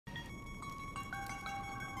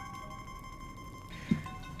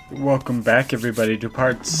Welcome back, everybody, to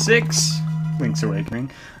part 6, Link's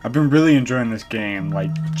Awakening. I've been really enjoying this game,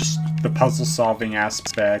 like, just the puzzle-solving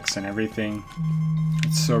aspects and everything.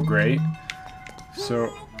 It's so great.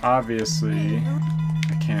 So, obviously,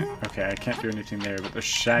 I can't do anything there, but the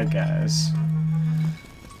Shy Guys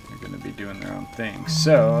are gonna be doing their own thing.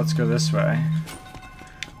 So, let's go this way.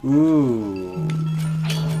 Ooh.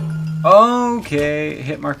 Okay,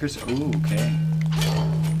 hit markers. Ooh, okay.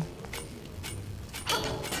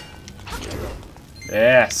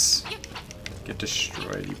 Yes! Get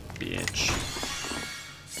destroyed, you bitch.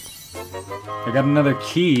 I got another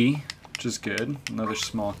key, which is good. Another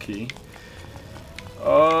small key.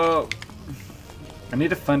 Oh! I need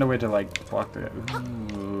to find a way to, like, block that.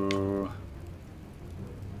 Ooh.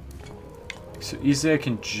 So easily I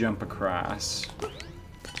can jump across.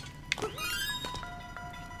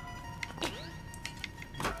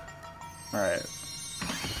 Alright.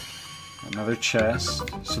 Another chest.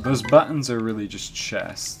 So those buttons are really just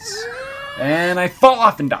chests. And I fall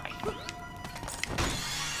off and die.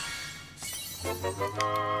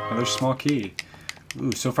 Another small key.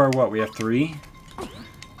 Ooh, so far what? We have 3?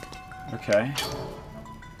 Okay.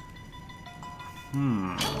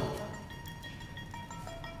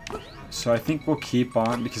 So I think we'll keep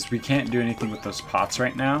on because we can't do anything with those pots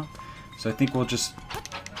right now. So I think we'll just...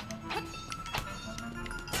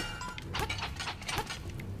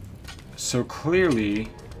 So clearly,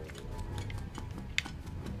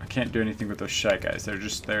 I can't do anything with those Shy Guys. They're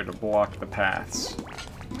just there to block the paths.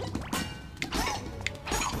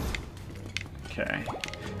 Okay.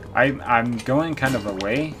 I'm going kind of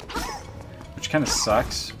away, which kind of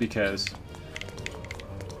sucks because...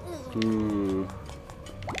 Ooh.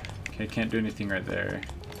 Okay, can't do anything right there.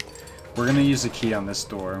 We're going to use a key on this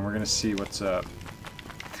door, and we're going to see what's up.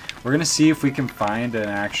 We're going to see if we can find an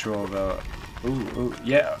actual... Ooh,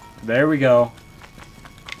 yeah. There we go.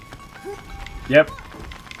 Yep.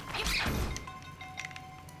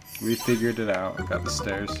 We figured it out. I got the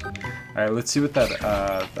stairs. Alright, let's see what that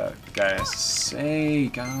guy has to say.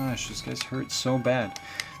 Gosh, this guy's hurt so bad.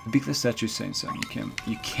 The beakless statue's saying something.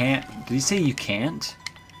 You can't. Did he say you can't?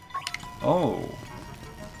 Oh.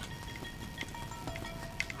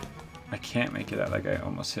 I can't make it out. That guy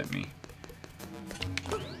almost hit me.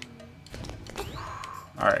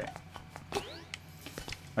 Alright.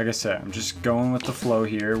 Like I said, I'm just going with the flow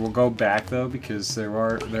here. We'll go back though because there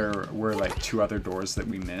were like 2 other doors that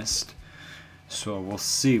we missed. So we'll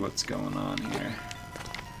see what's going on here.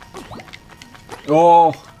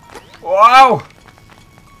 Oh! Wow!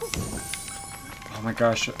 Oh my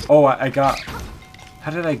gosh. Oh, I got... How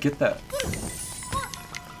did I get that?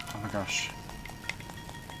 Oh my gosh.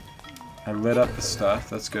 I lit up the stuff.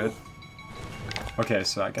 That's good. Okay,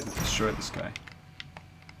 so I gotta destroy this guy.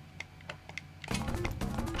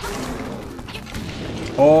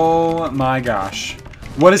 Oh my gosh.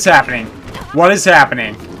 What is happening? What is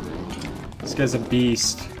happening? This guy's a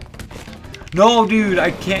beast. No, dude,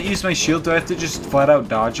 I can't use my shield. Do I have to just flat out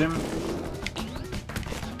dodge him?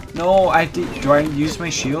 No, do I use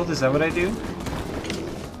my shield? Is that what I do?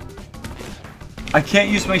 I can't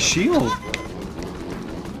use my shield.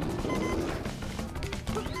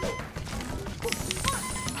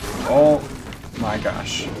 Oh my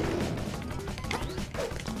gosh.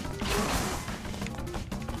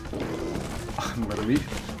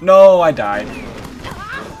 No, I died.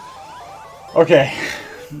 Okay.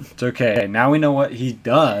 It's okay. Now we know what he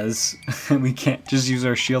does. And we can't just use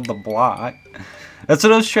our shield to block. That's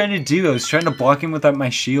what I was trying to do. I was trying to block him without my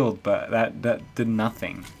shield, but that did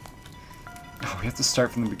nothing. Oh, we have to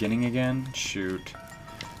start from the beginning again? Shoot.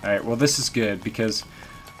 Alright, well this is good because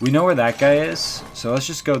we know where that guy is. So let's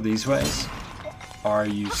just go these ways. Are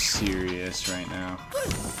you serious right now?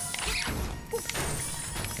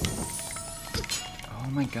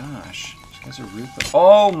 Oh my gosh. These guys are ruthless.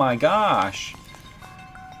 Oh my gosh.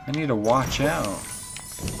 I need to watch out.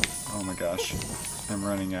 Oh my gosh. I'm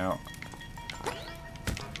running out.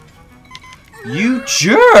 You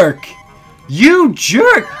jerk! You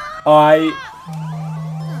jerk! I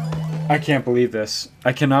can't believe this.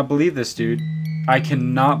 I cannot believe this, dude. I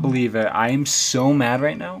cannot believe it. I am so mad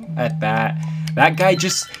right now at that. That guy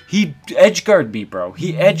just... He edgeguarded me, bro.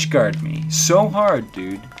 He edgeguarded me. So hard,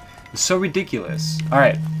 dude. It's so ridiculous.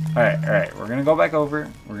 Alright. Alright. We're gonna go back over.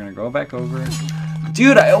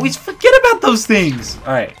 Dude, I always forget about those things!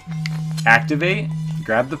 Alright. Activate.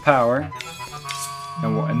 Grab the power.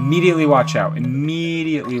 And we'll immediately watch out.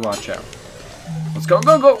 Immediately watch out. Let's go,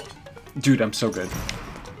 go, go! Dude, I'm so good.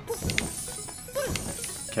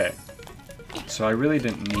 Okay. So I really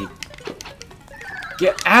didn't need...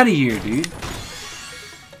 Get out of here, dude!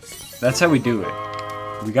 That's how we do it.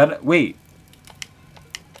 We gotta... Wait.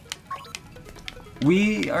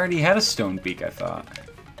 We already had a stone beak, I thought.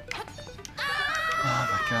 Oh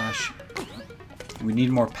my gosh. We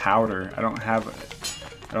need more powder. I don't have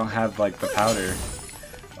like the powder.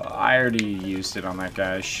 I already used it on that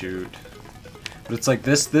guy, shoot. But it's like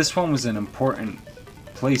this one was an important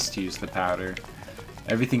place to use the powder.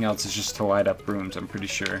 Everything else is just to light up rooms, I'm pretty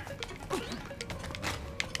sure.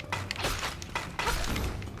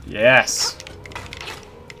 Yes!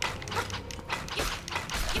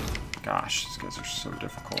 Gosh, these guys are so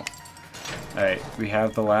difficult. Alright, we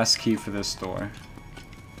have the last key for this door.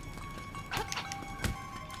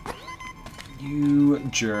 You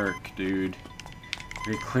jerk, dude.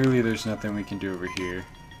 Okay, clearly there's nothing we can do over here.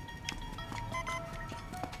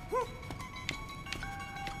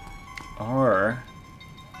 Or...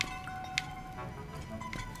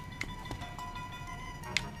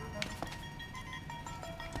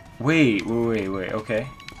 Wait, okay.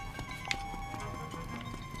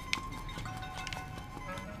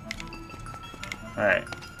 Alright.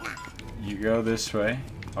 You go this way.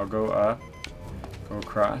 I'll go up. Go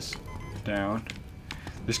across. Down.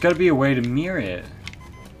 There's gotta be a way to mirror it.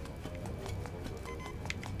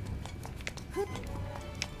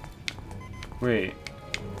 Wait.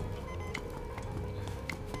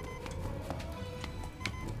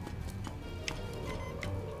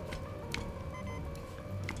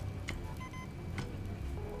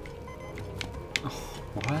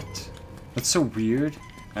 What? That's so weird.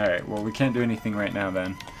 Alright, well we can't do anything right now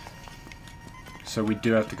then. So we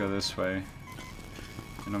do have to go this way.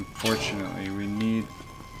 And unfortunately we need...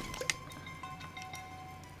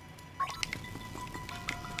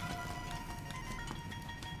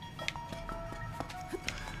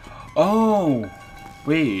 Oh!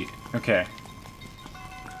 Wait, okay.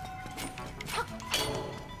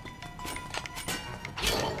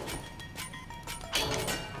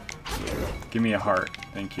 Give me a heart.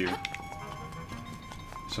 Thank you.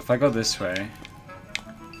 So if I go this way...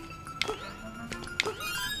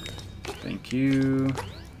 Thank you.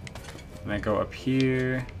 And I go up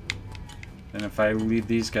here. Then if I lead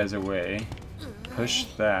these guys away... Push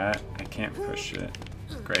that. I can't push it.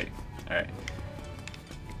 Great. Alright.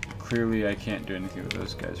 Clearly I can't do anything with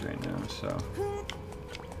those guys right now, so...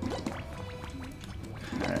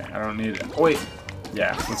 Alright, I don't need it. Oh wait!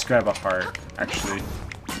 Yeah, let's grab a heart, actually.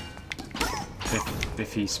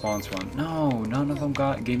 If he spawns one. No, none of them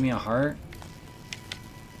gave me a heart?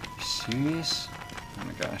 Are you serious? Oh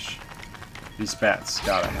my gosh. These bats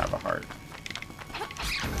gotta have a heart.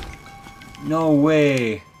 No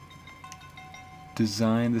way!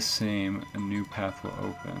 Design the same, a new path will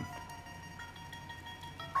open.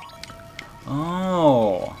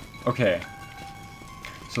 Oh! Okay.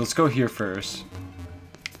 So let's go here first.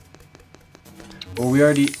 Well, we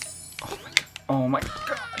already... Oh my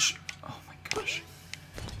gosh! Oh my gosh.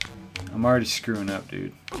 I'm already screwing up,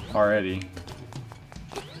 dude. Already.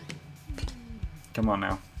 Come on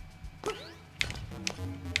now.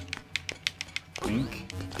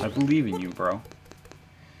 Link, I believe in you, bro.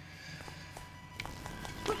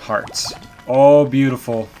 Hearts. Oh,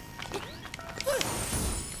 beautiful.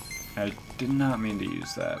 I did not mean to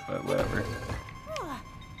use that, but whatever.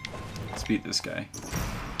 Let's beat this guy.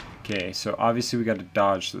 Okay, so obviously we got to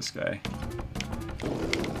dodge this guy.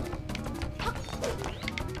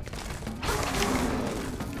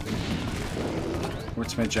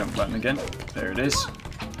 What's my jump button again? There it is.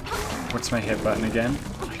 What's my hit button again?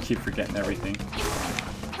 I keep forgetting everything.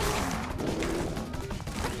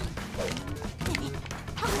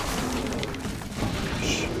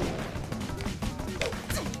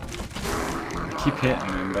 I keep hitting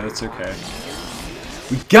him, but it's okay.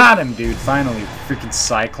 We got him, dude! Finally, freaking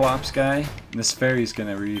Cyclops guy. And this fairy's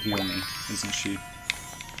gonna reheal me, isn't she?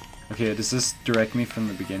 Okay, does this direct me from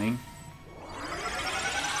the beginning?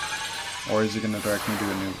 Or is it gonna direct me to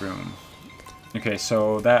a new room? Okay,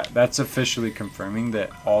 so that's officially confirming that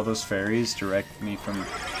all those fairies direct me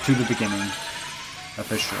to the beginning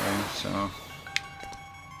officially. So, all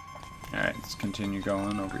right, let's continue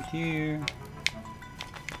going over here.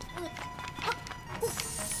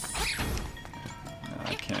 No,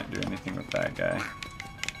 I can't do anything with that guy.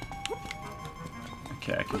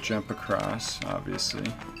 Okay, I can jump across, obviously.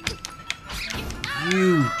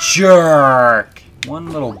 You jerk!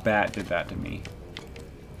 One little bat did that to me.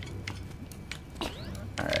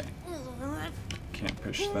 Alright. Can't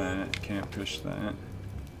push that. Can't push that.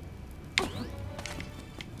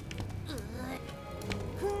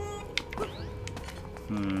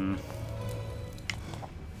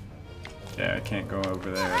 Yeah, I can't go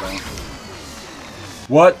over there at all.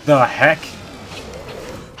 What the heck?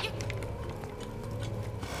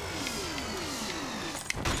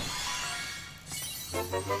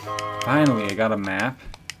 Finally, I got a map.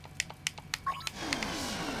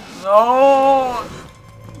 No!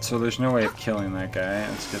 So there's no way of killing that guy.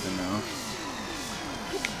 That's good to know.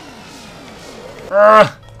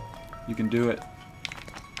 Ah! You can do it.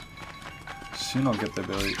 Soon I'll get the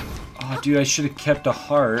ability. Oh, dude, I should have kept a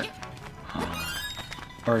heart.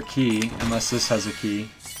 Or a key, unless this has a key.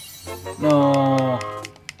 No!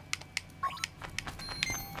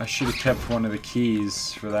 I should have kept one of the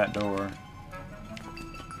keys for that door.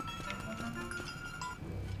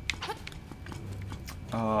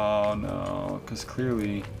 Oh no, because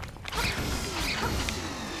clearly I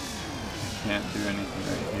can't do anything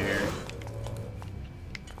right here.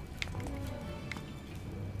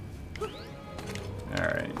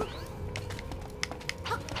 Alright.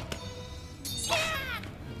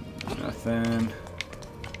 Nothing.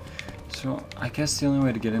 So, I guess the only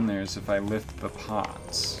way to get in there is if I lift the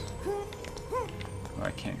pots. Oh,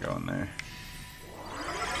 I can't go in there.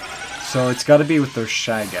 So, it's gotta be with those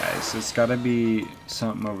shy guys. It's gotta be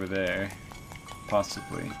something over there.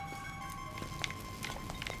 Possibly.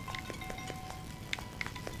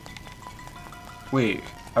 Wait,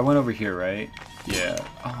 I went over here, right? Yeah.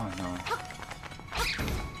 Oh, no.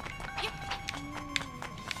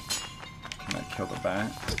 Can I kill the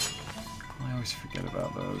bat? I always forget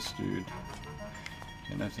about those, dude.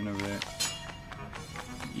 Got nothing over there.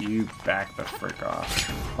 You back the frick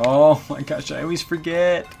off. Oh my gosh, I always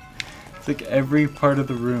forget. It's like every part of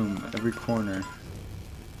the room, every corner.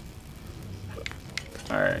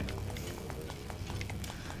 Alright.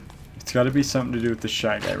 It's gotta be something to do with the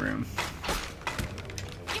Shy Guy room.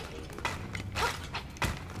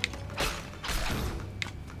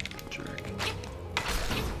 Jerk.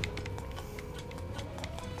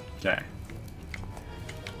 Okay.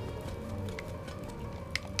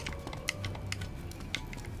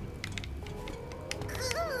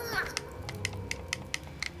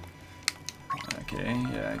 Okay,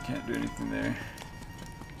 yeah, I can't do anything there.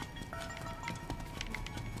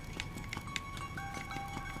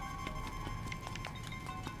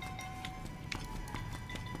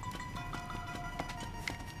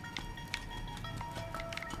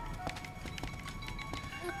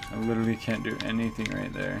 I literally can't do anything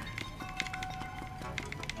right there.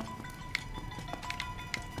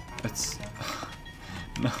 It's...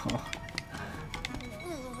 no.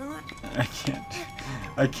 I can't.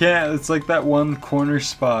 I can't. It's like that one corner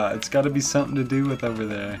spot. It's got to be something to do with over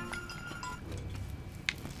there.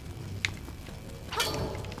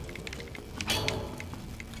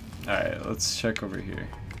 Alright, let's check over here.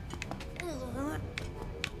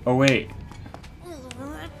 Oh, wait.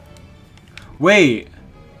 Wait!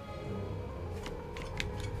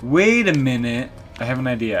 Wait a minute. I have an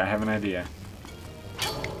idea. I have an idea.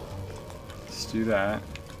 Let's do that.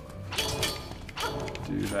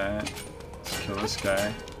 Do that. Let's kill this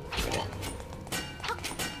guy.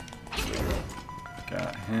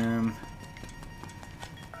 Got him.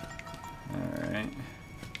 Alright.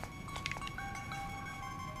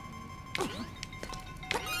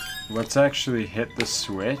 Let's actually hit the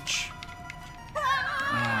switch.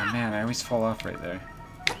 Oh man, I always fall off right there.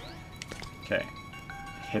 Okay.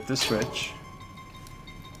 Hit the switch.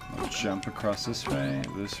 I'll jump across this way,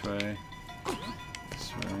 this way,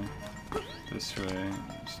 this way, this way.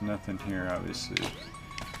 There's nothing here, obviously.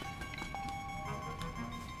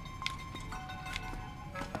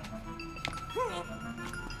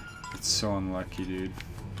 It's so unlucky, dude.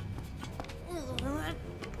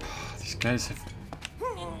 These guys have...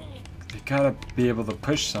 they gotta be able to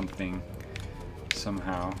push something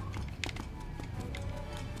somehow.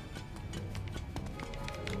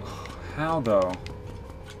 How though?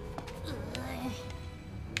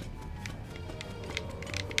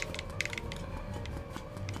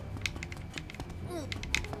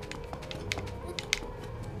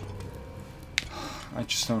 I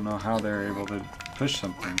just don't know how they're able to push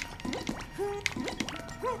something.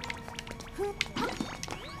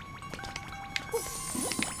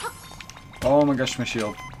 Oh my gosh, my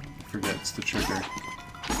shield forgets the trigger.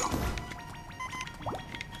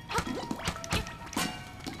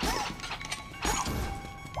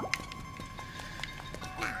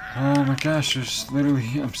 Oh my gosh, there's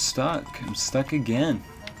literally, I'm stuck. I'm stuck again.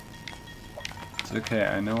 It's okay,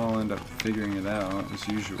 I know I'll end up figuring it out as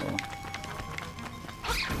usual.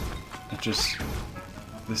 It just,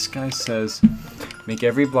 this guy says, make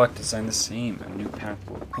every block design the same, a new path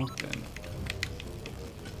will open.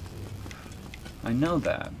 I know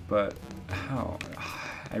that, but how?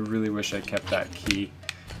 I really wish I kept that key.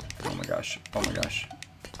 Oh my gosh, oh my gosh.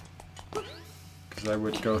 Because I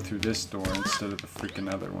would go through this door instead of the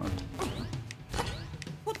freaking other one.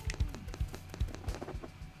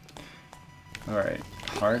 Alright.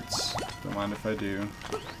 Hearts. Don't mind if I do.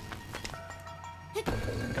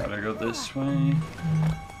 Gotta go this way.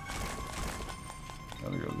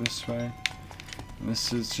 Gotta go this way. And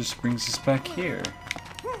this is just brings us back here.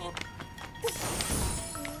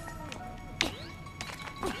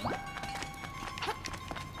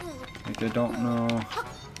 Like, I don't know.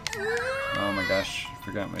 Oh my gosh, I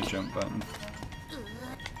forgot my jump button.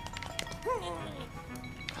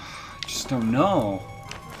 I just don't know.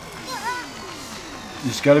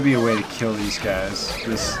 There's gotta be a way to kill these guys.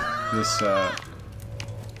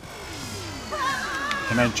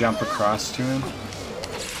 Can I jump across to him?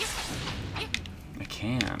 I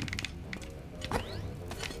can.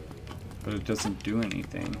 But it doesn't do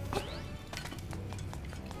anything.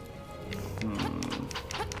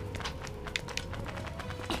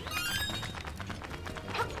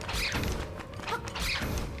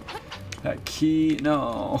 That key,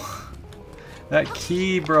 no. That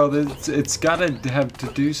key, bro, it's gotta have to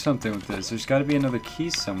do something with this. There's gotta be another key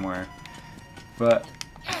somewhere. But,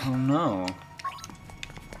 I don't know.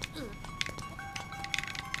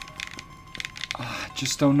 I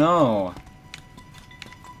just don't know.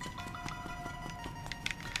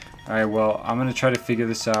 Alright, well, I'm gonna try to figure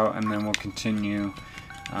this out and then we'll continue.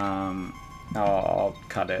 I'll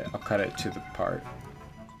cut it. I'll cut it to the part.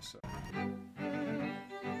 So.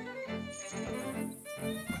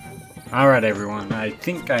 Alright everyone, I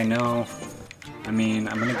think I know. I mean,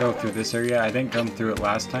 I'm gonna go through this area. I didn't come through it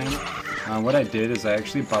last time. What I did is I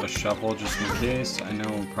actually bought a shovel just in case. I know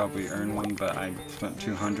we'll probably earn one, but I spent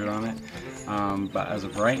 200 on it. But as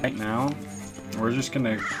of right now, we're just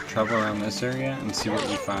gonna travel around this area and see what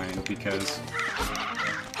we find because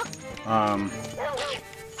I'm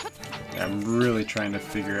really trying to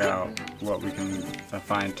figure out what we can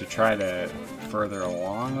find to try to further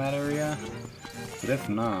along that area. But if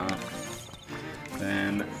not,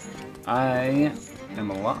 then I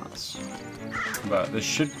am a loss. But this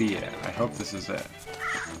should be it. I hope this is it.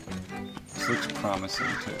 This looks promising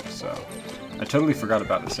too, so. I totally forgot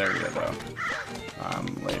about this area though.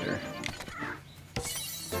 Later.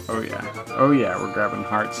 Oh yeah. Oh yeah, we're grabbing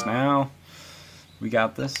hearts now. We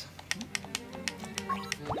got this.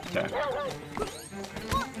 Okay. Oh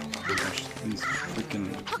gosh, these freaking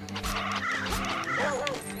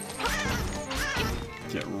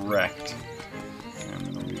get wrecked. Okay, I'm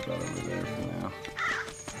gonna leave that over there for now.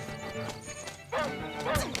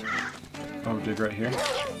 Oh, dig right here.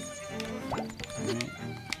 Right.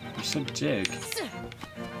 You said dig.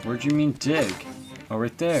 Where'd you mean dig? Oh,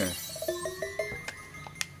 right there.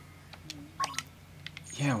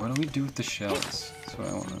 Yeah, what do we do with the shells? That's what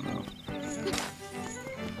I want to know.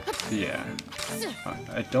 Yeah.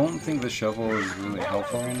 I don't think the shovel is really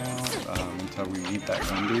helpful right now until we meet that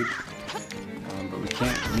gun dude. But we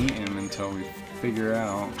can't meet him until we figure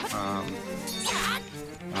out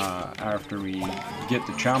after we get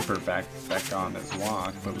the chomper back on its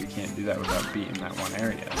walk, but we can't do that without beating that one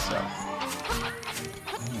area, so.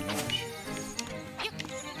 Oh my gosh.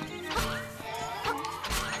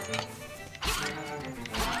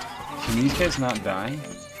 Can these guys not die?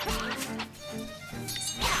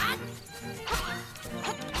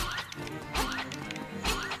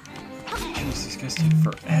 Jeez, these guys take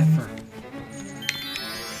forever.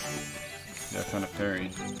 Yeah, I found a fairy.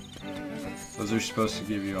 Those are supposed to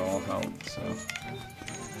give you all health, so.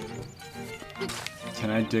 Can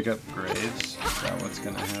I dig up graves? Is that what's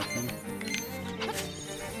gonna happen?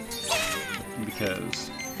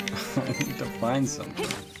 Because I need to find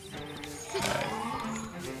something. Alright.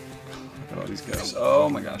 Look at all these guys. Oh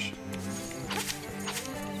my gosh.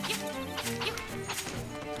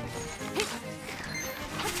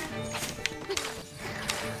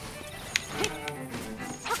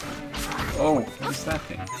 Oh, what is that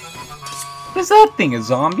thing? What is that thing? A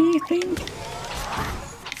zombie thing?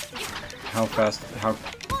 How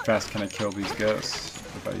fast can I kill these ghosts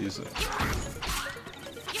if I use it?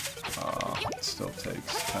 Oh, it still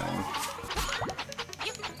takes time.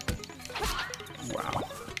 Wow.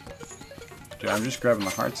 Dude, I'm just grabbing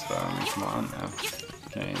the hearts though. I mean, come on now.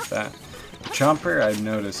 Okay, that. The chomper I've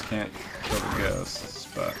noticed can't kill the ghosts,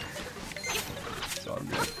 but it's all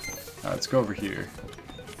good. Alright, let's go over here.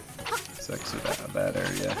 Let's exit out of that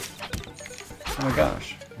area. Oh my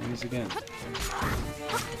gosh, these again.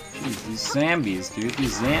 Jeez, these zombies, dude,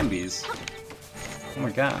 these zombies. Oh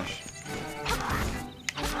my gosh.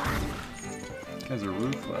 These guys are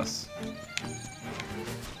ruthless.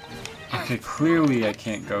 Okay, clearly I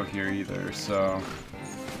can't go here either, so.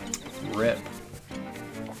 RIP.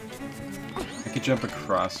 I could jump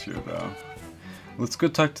across here though. Let's go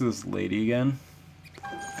talk to this lady again.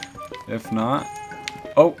 If not.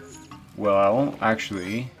 Oh! Well,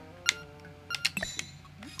 actually.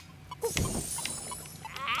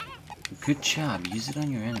 Good job. Use it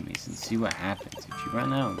on your enemies and see what happens. If you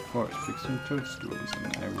run out of the forest, pick some toadstools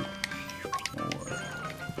and I will... Oh,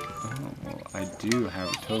 well, I do have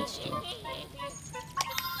a toadstool.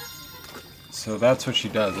 So that's what she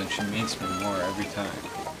does, and she makes me more every time.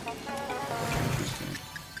 Interesting.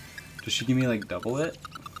 Does she give me, like, double it?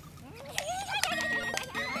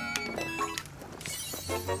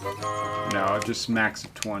 No, just max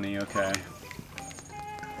of 20, okay.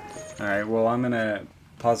 Alright, well, I'm gonna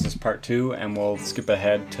pause this part 2, and we'll skip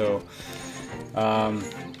ahead till...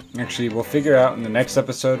 actually, we'll figure out in the next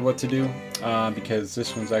episode what to do, because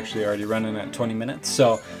this one's actually already running at 20 minutes.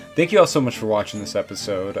 So, thank you all so much for watching this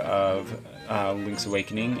episode of Link's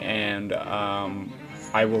Awakening, and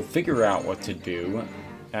I will figure out what to do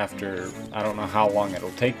after... I don't know how long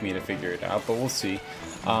it'll take me to figure it out, but we'll see.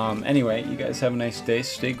 Anyway, you guys have a nice day,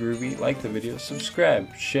 stay groovy, like the video,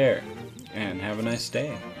 subscribe, share, and have a nice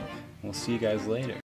day. We'll see you guys later.